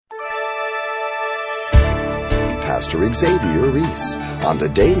Pastor Xavier Reese on the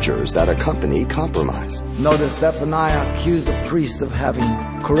dangers that accompany compromise. Notice Zephaniah accused the priests of having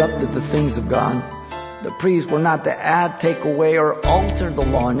corrupted the things of God. The priests were not to add, take away, or alter the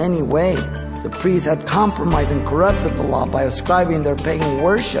law in any way. The priests had compromised and corrupted the law by ascribing their pagan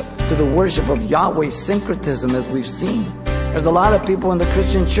worship to the worship of Yahweh, syncretism, as we've seen. There's a lot of people in the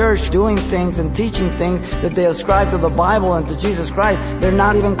Christian church doing things and teaching things that they ascribe to the Bible and to Jesus Christ. They're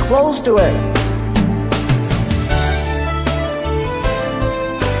not even close to it.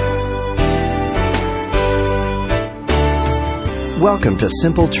 Welcome to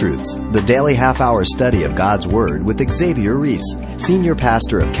Simple Truths, the daily half-hour study of God's Word with Xavier Reese, Senior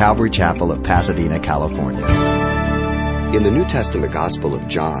Pastor of Calvary Chapel of Pasadena, California. In the New Testament Gospel of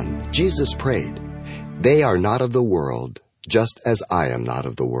John, Jesus prayed, "They are not of the world, just as I am not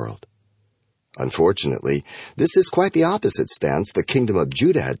of the world." Unfortunately, this is quite the opposite stance the kingdom of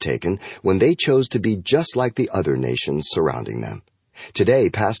Judah had taken when they chose to be just like the other nations surrounding them. Today,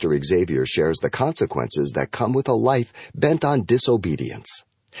 Pastor Xavier shares the consequences that come with a life bent on disobedience.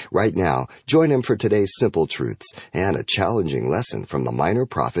 Right now, join him for today's Simple Truths and a challenging lesson from the minor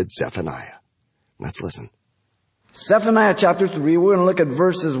prophet Zephaniah. Let's listen. Zephaniah chapter 3, we're going to look at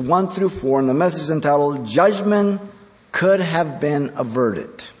verses 1 through 4, and the message is entitled, Judgment Could Have Been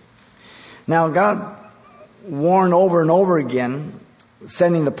Averted. Now, God warned over and over again,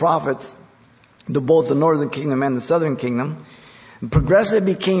 sending the prophets to both the northern kingdom and the southern kingdom,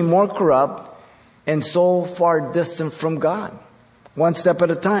 progressively became more corrupt and so far distant from God, one step at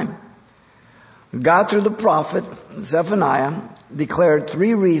a time. God, through the prophet Zephaniah, declared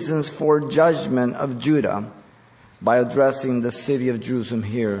 3 reasons for judgment of Judah by addressing the city of Jerusalem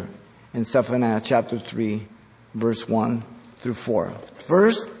here in Zephaniah chapter 3, verse 1 through 4.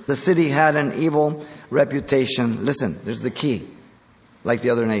 First, the city had an evil reputation. Listen, there's the key, like the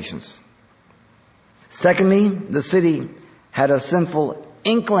other nations. Secondly, the city had a sinful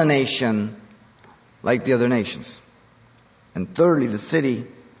inclination like the other nations. And thirdly, the city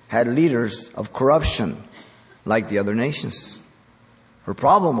had leaders of corruption like the other nations. Her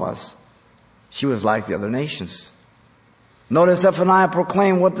problem was she was like the other nations. Notice Zephaniah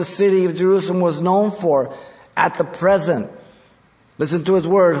proclaimed what the city of Jerusalem was known for at the present. Listen to his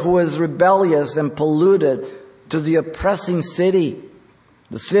word, who is rebellious and polluted to the oppressing city.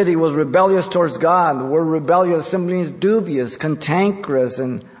 The city was rebellious towards God. The word rebellious simply means dubious, cantankerous,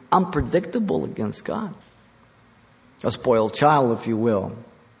 and unpredictable against God. A spoiled child, if you will.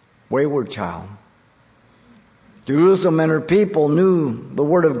 Wayward child. Jerusalem and her people knew the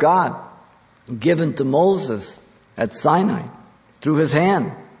word of God given to Moses at Sinai through his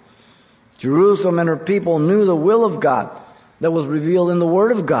hand. Jerusalem and her people knew the will of God that was revealed in the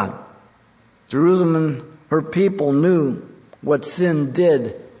word of God. Jerusalem and her people knew what sin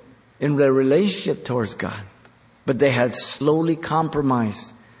did in their relationship towards God. But they had slowly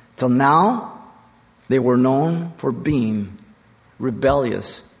compromised till now they were known for being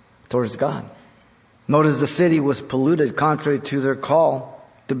rebellious towards God. Notice the city was polluted contrary to their call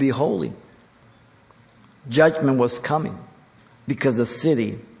to be holy. Judgment was coming because the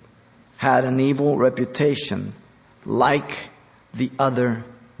city had an evil reputation like the other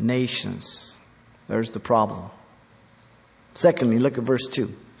nations. There's the problem. Secondly, look at verse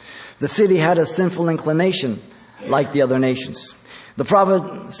 2. The city had a sinful inclination like the other nations. The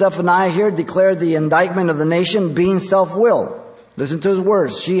prophet Zephaniah here declared the indictment of the nation being self-willed. Listen to his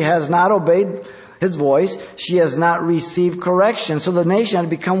words. She has not obeyed his voice. She has not received correction. So the nation had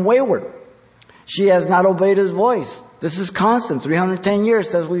become wayward. She has not obeyed his voice. This is constant, 310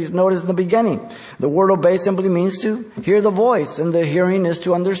 years, as we noticed in the beginning. The word obey simply means to hear the voice, and the hearing is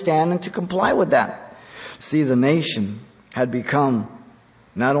to understand and to comply with that. See, the nation had become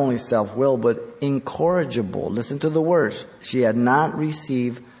not only self-willed, but incorrigible. Listen to the words. She had not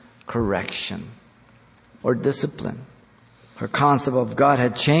received correction or discipline. Her concept of God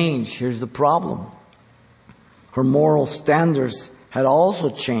had changed. Here's the problem. Her moral standards had also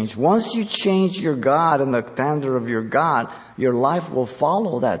changed. Once you change your God and the standard of your God, your life will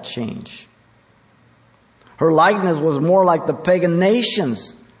follow that change. Her likeness was more like the pagan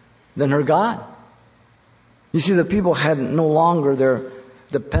nations than her God. You see, the people had no longer their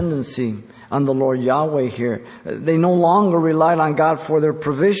dependency on the Lord Yahweh here. They no longer relied on God for their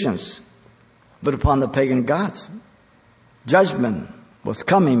provisions, but upon the pagan gods. Judgment was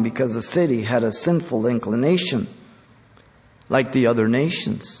coming because the city had a sinful inclination like the other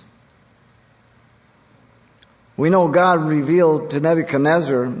nations. We know God revealed to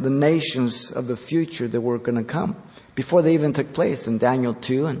Nebuchadnezzar the nations of the future that were going to come before they even took place in Daniel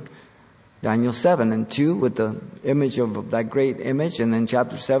 2 and Daniel 7 and 2 with the image of that great image, and then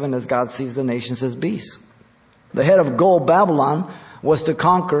chapter 7 as God sees the nations as beasts. The head of gold, Babylon, was to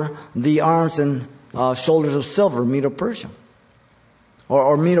conquer the arms and shoulders of silver, Medo-Persia.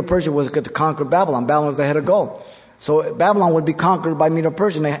 Or Medo-Persia was to conquer Babylon. Babylon was the head of gold. So Babylon would be conquered by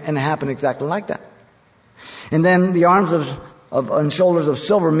Medo-Persia, and it happened exactly like that. And then the arms and shoulders of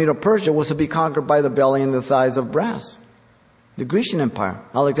silver, Medo-Persia, was to be conquered by the belly and the thighs of brass. The Grecian Empire,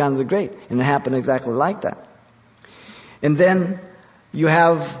 Alexander the Great. And it happened exactly like that. And then you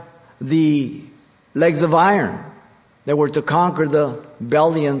have the legs of iron that were to conquer the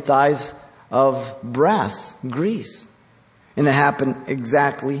belly and thighs of brass, Greece. And it happened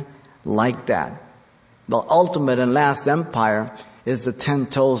exactly like that. The ultimate and last empire is the 10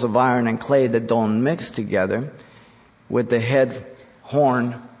 toes of iron and clay that don't mix together, with the head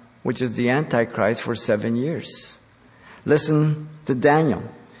horn, which is the Antichrist, for 7 years. Listen to Daniel.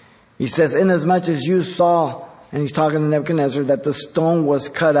 He says, inasmuch as you saw, and he's talking to Nebuchadnezzar, that the stone was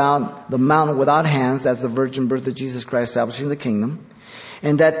cut out, the mountain without hands, that's the virgin birth of Jesus Christ establishing the kingdom,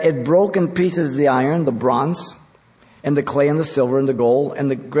 and that it broke in pieces the iron, the bronze, and the clay and the silver and the gold, and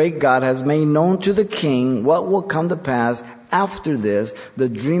the great God has made known to the king what will come to pass after this. The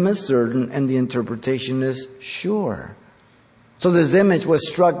dream is certain and the interpretation is sure. So this image was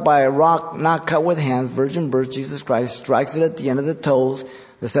struck by a rock not cut with hands, virgin birth, Jesus Christ, strikes it at the end of the toes,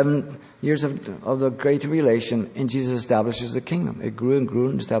 the 7 years of the Great Tribulation, and Jesus establishes the kingdom. It grew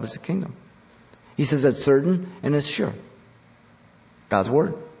and established the kingdom. He says it's certain and it's sure. God's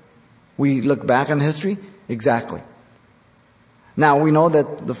word. We look back on history, exactly. Now we know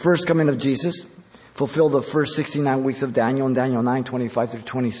that the first coming of Jesus fulfilled the first 69 weeks of Daniel in Daniel 9:25 through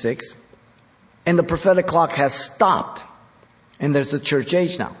 26. And the prophetic clock has stopped. And there's the church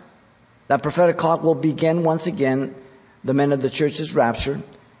age now. That prophetic clock will begin once again. The men of the church is raptured,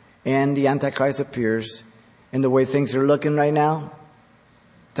 and the Antichrist appears. And the way things are looking right now,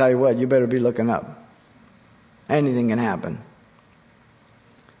 tell you what, you better be looking up. Anything can happen.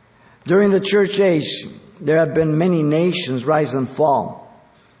 During the church age, there have been many nations rise and fall.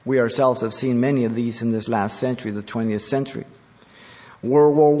 We ourselves have seen many of these in this last century, the 20th century.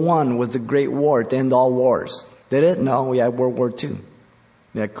 World War I was the great war to end all wars. Did it? No, we had World War II.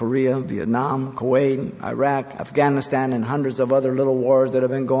 We had Korea, Vietnam, Kuwait, Iraq, Afghanistan, and hundreds of other little wars that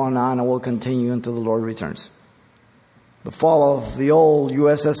have been going on and will continue until the Lord returns. The fall of the old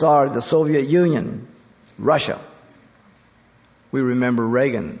USSR, the Soviet Union, Russia. We remember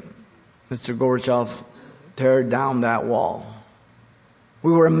Reagan, Mr. Gorbachev, tear down that wall.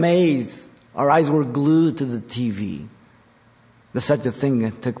 We were amazed. Our eyes were glued to the TV that such a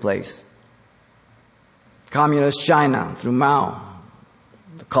thing took place. Communist China through Mao,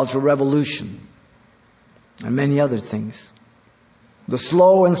 the Cultural Revolution, and many other things. The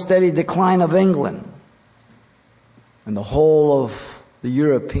slow and steady decline of England and the whole of the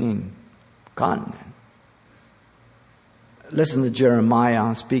European continent. Listen to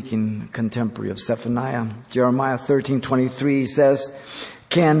Jeremiah speaking, contemporary of Zephaniah. Jeremiah 13:23 says,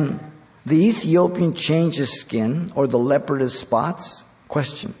 can the Ethiopian change his skin or the leopard his spots?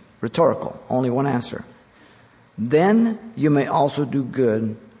 Question, rhetorical, only one answer. Then you may also do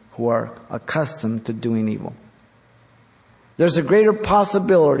good who are accustomed to doing evil. There's a greater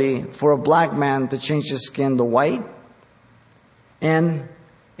possibility for a black man to change his skin to white and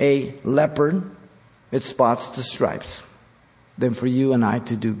a leopard its spots to stripes than for you and I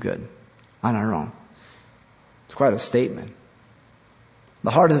to do good on our own. It's quite a statement.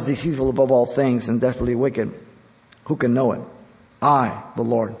 The heart is deceitful above all things and desperately wicked. Who can know it? I, the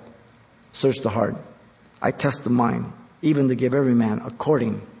Lord, search the heart. I test the mind, even to give every man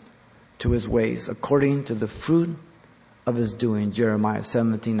according to his ways, according to the fruit of his doing. Jeremiah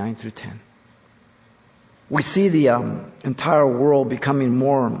 17:9 through 10. We see the entire world becoming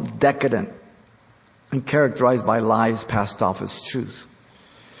more decadent and characterized by lies passed off as truth.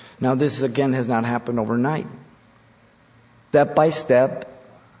 Now this again has not happened overnight. Step by step,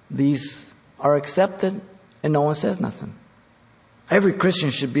 these are accepted and no one says nothing. Every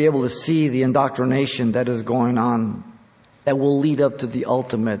Christian should be able to see the indoctrination that is going on that will lead up to the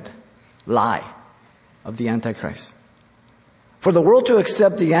ultimate lie of the Antichrist. For the world to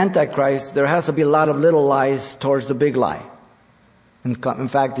accept the Antichrist, there has to be a lot of little lies towards the big lie. In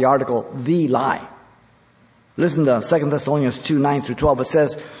fact, the article, the lie. Listen to 2 Thessalonians 2:9 through 12. It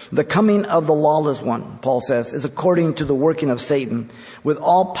says, the coming of the lawless one, Paul says, is according to the working of Satan, with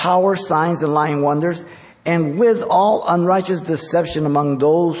all power, signs, and lying wonders, and with all unrighteous deception among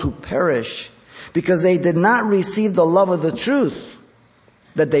those who perish, because they did not receive the love of the truth,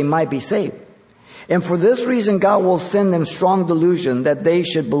 that they might be saved. And for this reason God will send them strong delusion, that they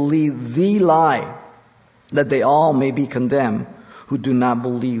should believe the lie, that they all may be condemned, who do not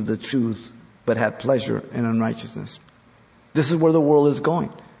believe the truth, but had pleasure in unrighteousness. This is where the world is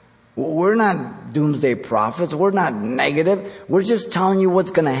going. We're not doomsday prophets. We're not negative. We're just telling you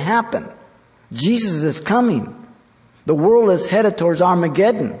what's going to happen. Jesus is coming. The world is headed towards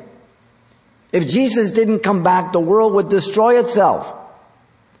Armageddon. If Jesus didn't come back, the world would destroy itself.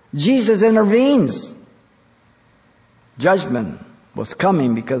 Jesus intervenes. Judgment was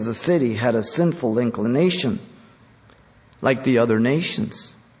coming because the city had a sinful inclination, like the other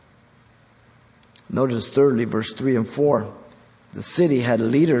nations. Notice thirdly, verse 3 and 4. The city had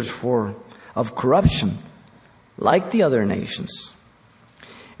leaders of corruption, like the other nations.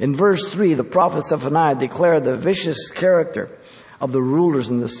 In verse 3, the prophet Zephaniah declared the vicious character of the rulers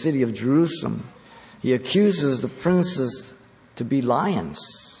in the city of Jerusalem. He accuses the princes to be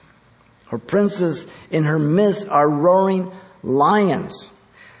lions. Her princes in her midst are roaring lions.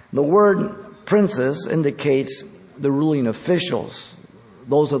 The word princes indicates the ruling officials,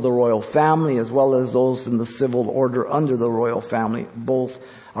 those of the royal family as well as those in the civil order under the royal family. Both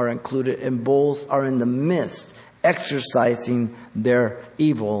are included and both are in the midst, exercising their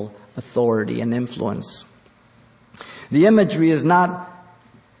evil authority and influence. The imagery is not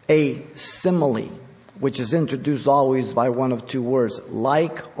a simile, which is introduced always by one of two words,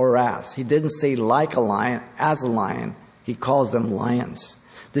 like or as. He didn't say like a lion, as a lion. He calls them lions.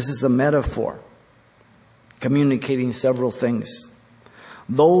 This is a metaphor, communicating several things.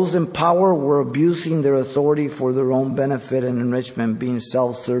 Those in power were abusing their authority for their own benefit and enrichment, being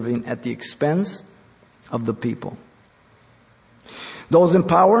self-serving at the expense of the people. Those in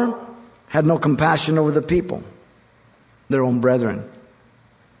power had no compassion over the people, their own brethren.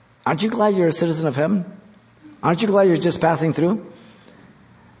 Aren't you glad you're a citizen of heaven? Aren't you glad you're just passing through?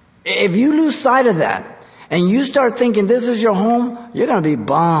 If you lose sight of that and you start thinking this is your home, you're going to be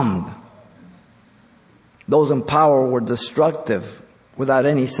bummed. Those in power were destructive, without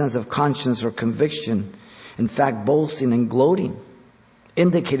any sense of conscience or conviction. In fact, boasting and gloating,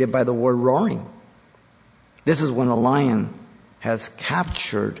 indicated by the word roaring. This is when a lion has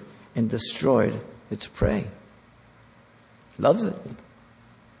captured and destroyed its prey. Loves it.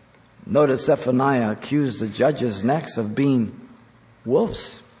 Notice Zephaniah accused the judges next of being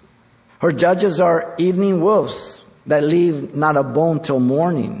wolves. Her judges are evening wolves that leave not a bone till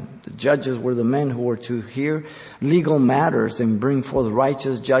morning. The judges were the men who were to hear legal matters and bring forth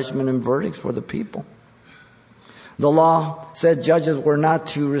righteous judgment and verdicts for the people. The law said judges were not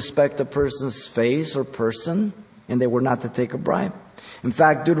to respect a person's face or person, and they were not to take a bribe. In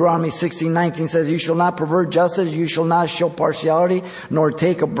fact, Deuteronomy 16:19 says, "You shall not pervert justice, you shall not show partiality, nor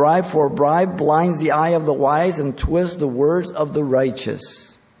take a bribe, for a bribe blinds the eye of the wise and twists the words of the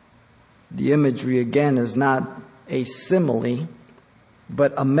righteous." The imagery again is not a simile,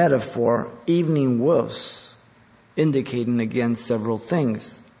 but a metaphor, evening wolves, indicating again several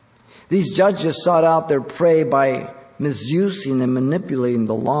things. These judges sought out their prey by misusing and manipulating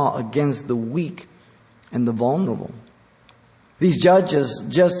the law against the weak and the vulnerable. These judges,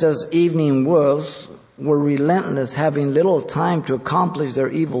 just as evening wolves, were relentless, having little time to accomplish their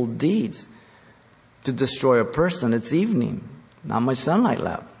evil deeds. To destroy a person, it's evening, not much sunlight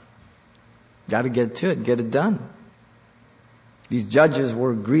left. Got to get to it, get it done. These judges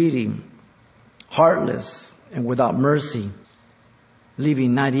were greedy, heartless, and without mercy,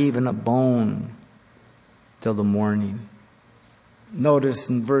 leaving not even a bone till the morning. Notice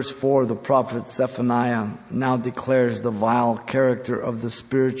in verse 4, the prophet Zephaniah now declares the vile character of the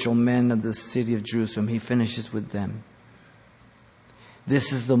spiritual men of the city of Jerusalem. He finishes with them.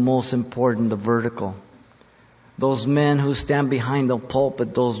 This is the most important, the vertical. Those men who stand behind the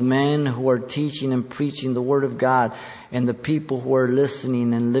pulpit, those men who are teaching and preaching the Word of God, and the people who are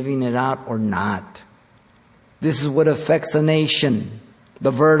listening and living it out or not. This is what affects a nation, the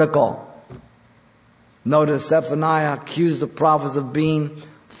vertical. Notice Zephaniah accused the prophets of being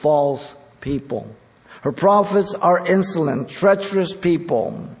false people. Her prophets are insolent, treacherous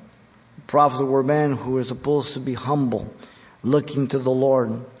people. The prophets were men who were supposed to be humble, looking to the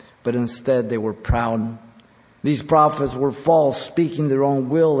Lord, but instead they were proud. These prophets were false, speaking their own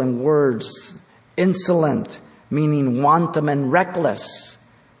will and words. Insolent, meaning wanton and reckless.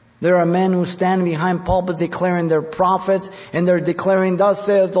 There are men who stand behind pulpits declaring they're prophets, and they're declaring, "Thus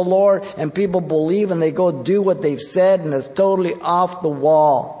saith the Lord," and people believe and they go do what they've said, and it's totally off the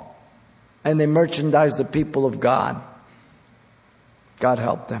wall. And they merchandise the people of God. God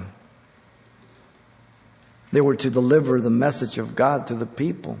help them. They were to deliver the message of God to the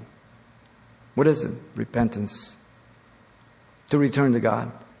people. What is it? Repentance. To return to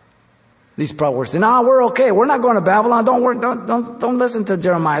God. These prophets were saying, "No, we're okay. We're not going to Babylon. Don't listen to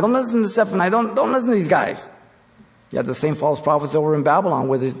Jeremiah. Don't listen to Zephaniah. Don't listen to these guys." You had the same false prophets over in Babylon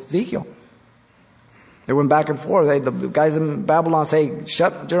with Ezekiel. They went back and forth. The guys in Babylon say,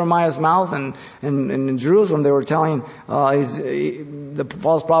 shut Jeremiah's mouth. And in Jerusalem, they were telling the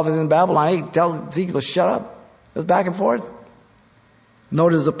false prophets in Babylon, hey, tell Ezekiel to shut up. It was back and forth.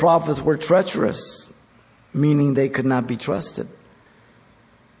 Notice the prophets were treacherous, meaning they could not be trusted.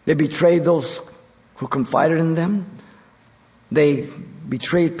 They betrayed those who confided in them. They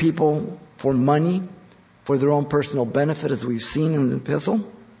betrayed people for money, for their own personal benefit, as we've seen in the epistle.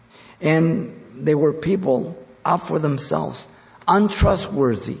 And they were people out for themselves,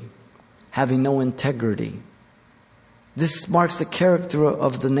 untrustworthy, having no integrity. This marks the character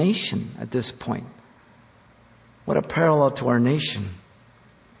of the nation at this point. What a parallel to our nation.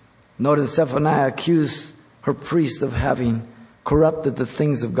 Notice Zephaniah accused her priests of having corrupted the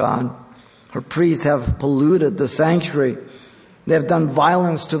things of God. Her priests have polluted the sanctuary. They have done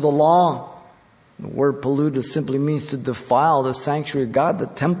violence to the law. The word polluted simply means to defile the sanctuary of God, the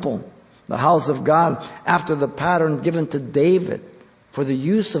temple, the house of God, after the pattern given to David for the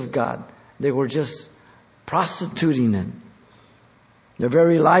use of God. They were just prostituting it. Their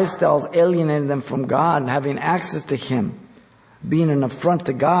very lifestyles alienated them from God, having access to Him. Being an affront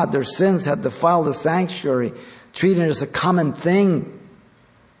to God, their sins had defiled the sanctuary, treating it as a common thing.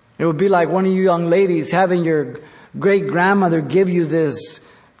 It would be like one of you young ladies having your great-grandmother give you this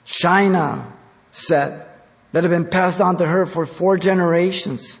china set that had been passed on to her for 4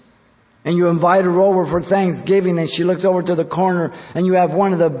 generations. And you invite her over for Thanksgiving, and she looks over to the corner, and you have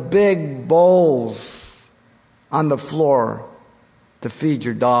one of the big bowls on the floor to feed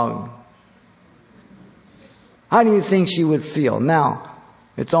your dog. How do you think she would feel? Now,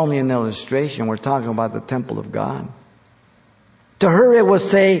 it's only an illustration. We're talking about the temple of God. To her, it would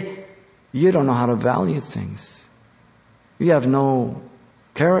say, you don't know how to value things. You have no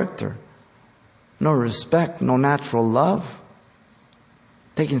character, no respect, no natural love.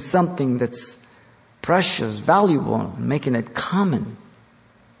 Taking something that's precious, valuable, and making it common.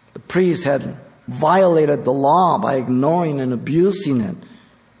 The priests had violated the law by ignoring and abusing it.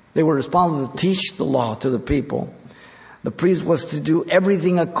 They were responsible to teach the law to the people. The priest was to do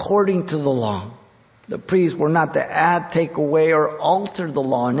everything according to the law. The priests were not to add, take away, or alter the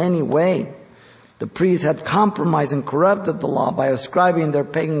law in any way. The priests had compromised and corrupted the law by ascribing their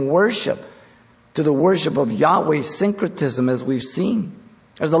pagan worship to the worship of Yahweh, syncretism, as we've seen.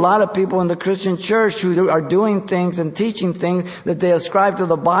 There's a lot of people in the Christian church who are doing things and teaching things that they ascribe to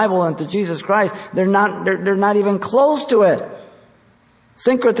the Bible and to Jesus Christ. They're not even close to it.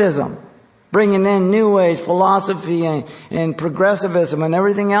 Syncretism, bringing in New Age philosophy and progressivism and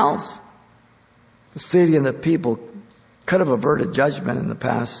everything else. The city and the people could have averted judgment in the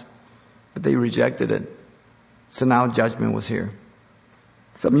past, but they rejected it. So now judgment was here.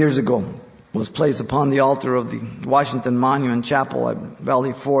 Some years ago, was placed upon the altar of the Washington Monument Chapel at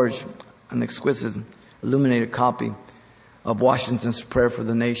Valley Forge, an exquisite illuminated copy of Washington's prayer for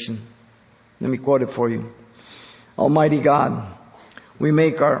the nation. Let me quote it for you. Almighty God, we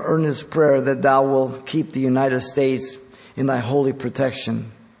make our earnest prayer that Thou will keep the United States in Thy holy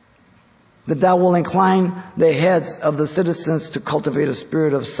protection, that Thou will incline the heads of the citizens to cultivate a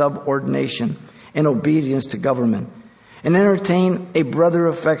spirit of subordination and obedience to government, and entertain a brother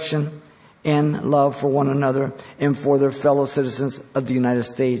affection and love for one another and for their fellow citizens of the United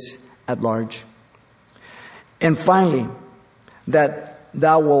States at large. And finally, that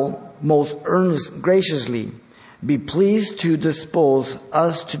Thou will most graciously be pleased to dispose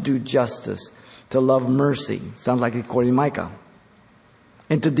us to do justice, to love mercy, sounds like quoting Micah,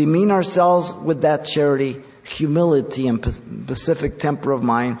 and to demean ourselves with that charity, humility, and pacific temper of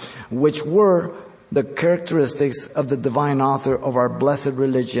mind, which were the characteristics of the divine author of our blessed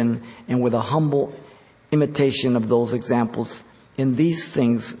religion, and with a humble imitation of those examples. In these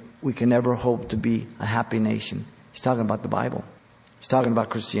things, we can never hope to be a happy nation. He's talking about the Bible. He's talking about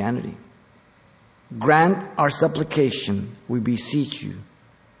Christianity. Grant our supplication, we beseech you,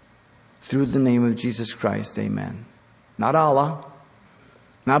 through the name of Jesus Christ. Amen. Not Allah,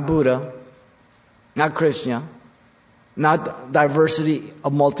 not Buddha, not Krishna, not diversity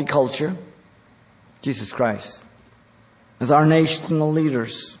of multicultural. Jesus Christ. As our national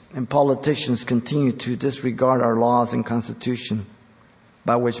leaders and politicians continue to disregard our laws and Constitution,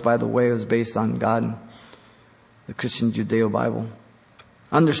 by which, by the way, was based on God, the Christian Judeo Bible,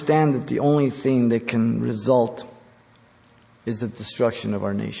 understand that the only thing that can result is the destruction of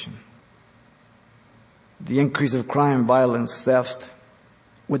our nation. The increase of crime, violence, theft,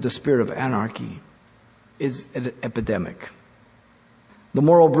 with the spirit of anarchy, is an epidemic. The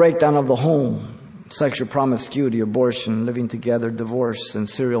moral breakdown of the home, sexual promiscuity, abortion, living together, divorce, and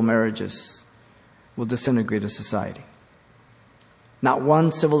serial marriages will disintegrate a society. Not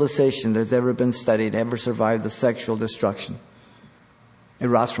one civilization that has ever been studied ever survived the sexual destruction. It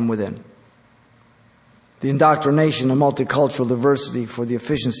rots from within. The indoctrination of multicultural diversity for the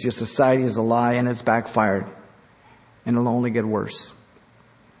efficiency of society is a lie, and it's backfired. And it'll only get worse.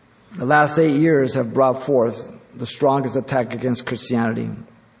 The last 8 years have brought forth the strongest attack against Christianity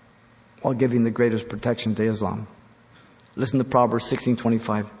while giving the greatest protection to Islam. Listen to Proverbs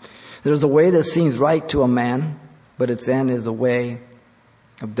 16:25. There's a way that seems right to a man, but its end is the way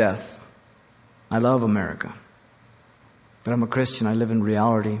of death. I love America, but I'm a Christian. I live in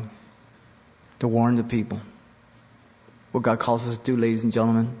reality to warn the people what God calls us to do, ladies and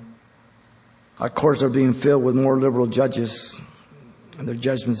gentlemen. Our courts are being filled with more liberal judges, and their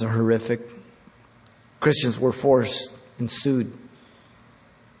judgments are horrific. Christians were forced and sued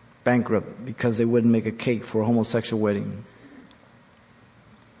bankrupt because they wouldn't make a cake for a homosexual wedding.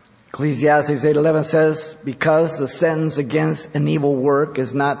 Ecclesiastes 8:11 says, because the sentence against an evil work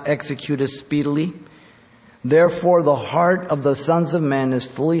is not executed speedily, therefore the heart of the sons of men is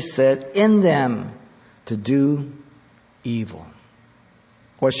fully set in them to do evil.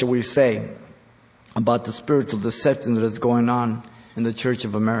 What should we say about the spiritual deception that is going on in the Church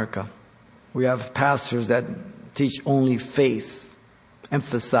of America? We have pastors that teach only faith,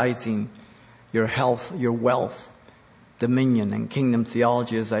 emphasizing your health, your wealth, dominion, and kingdom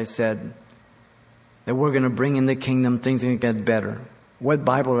theology, as I said, that we're going to bring in the kingdom, things are going to get better. What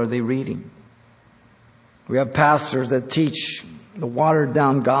Bible are they reading? We have pastors that teach the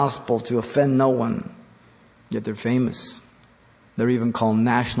watered-down gospel to offend no one, yet they're famous. They're even called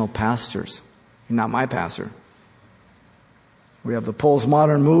national pastors. You're not my pastor. We have the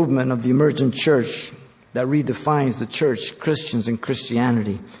postmodern movement of the emergent church that redefines the church, Christians, and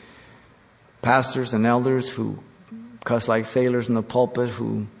Christianity. Pastors and elders who cuss like sailors in the pulpit,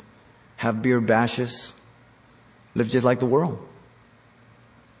 who have beer bashes, live just like the world.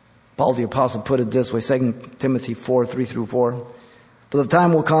 Paul the Apostle put it this way, 2 Timothy 4:3-4. For the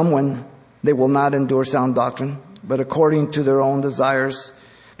time will come when they will not endure sound doctrine, but according to their own desires,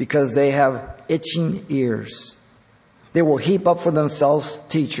 because they have itching ears. They will heap up for themselves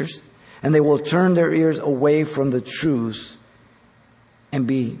teachers, and they will turn their ears away from the truth and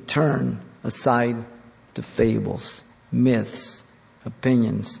be turned aside to fables, myths,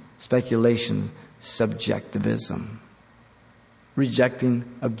 opinions, speculation, subjectivism, rejecting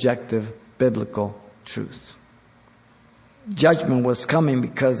objective biblical truth. Judgment was coming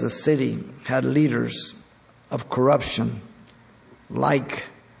because the city had leaders of corruption like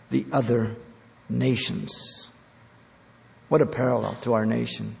the other nations. What a parallel to our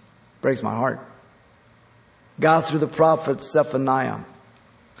nation. Breaks my heart. God, through the prophet Zephaniah,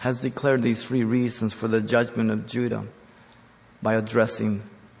 has declared these 3 reasons for the judgment of Judah by addressing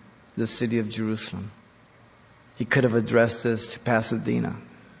the city of Jerusalem. He could have addressed this to Pasadena,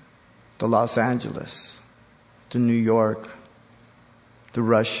 to Los Angeles, to New York, to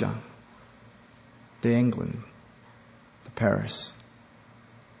Russia, to England, to Paris,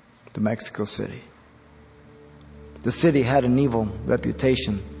 to Mexico City. The city had an evil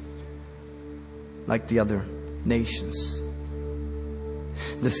reputation like the other nations.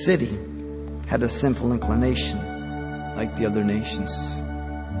 The city had a sinful inclination like the other nations.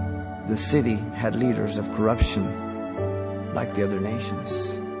 The city had leaders of corruption like the other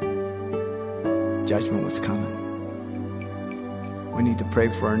nations. Judgment was coming. We need to pray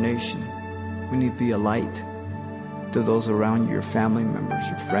for our nation. We need to be a light to those around you, your family members,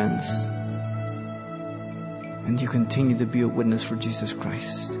 your friends. And you continue to be a witness for Jesus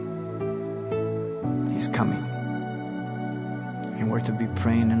Christ. He's coming. And we're to be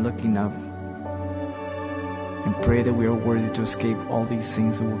praying and looking up and pray that we are worthy to escape all these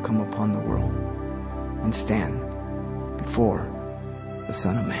things that will come upon the world and stand before the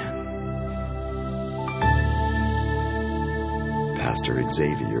Son of Man. Pastor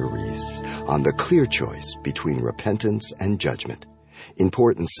Xavier Reese on the clear choice between repentance and judgment.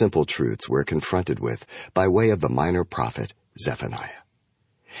 Important simple truths we're confronted with by way of the minor prophet Zephaniah.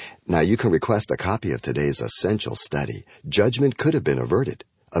 Now you can request a copy of today's essential study, Judgment Could Have Been Averted,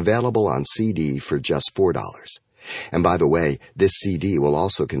 available on CD for just $4. And by the way, this CD will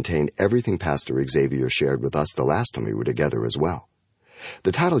also contain everything Pastor Xavier shared with us the last time we were together as well.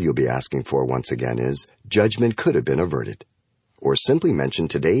 The title you'll be asking for once again is Judgment Could Have Been Averted. Or simply mention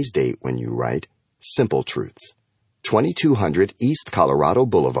today's date when you write Simple Truths. 2200 East Colorado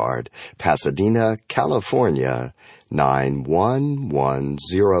Boulevard, Pasadena, California,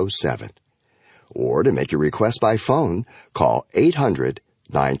 91107. Or to make your request by phone, call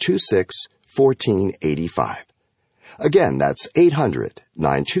 800-926-1485. Again, that's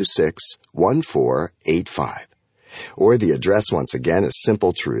 800-926-1485. Or the address once again is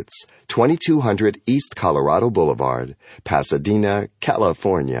Simple Truths, 2200 East Colorado Boulevard, Pasadena,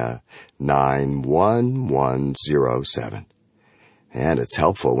 California, 91107. And it's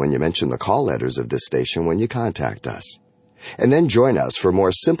helpful when you mention the call letters of this station when you contact us. And then join us for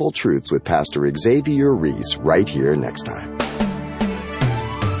more Simple Truths with Pastor Xavier Reese right here next time.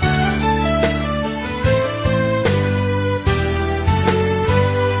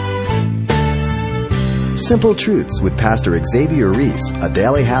 Simple Truths with Pastor Xavier Reese, a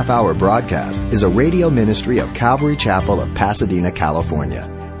daily half-hour broadcast, is a radio ministry of Calvary Chapel of Pasadena, California.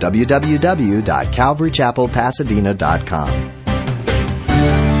 www.calvarychapelpasadena.com.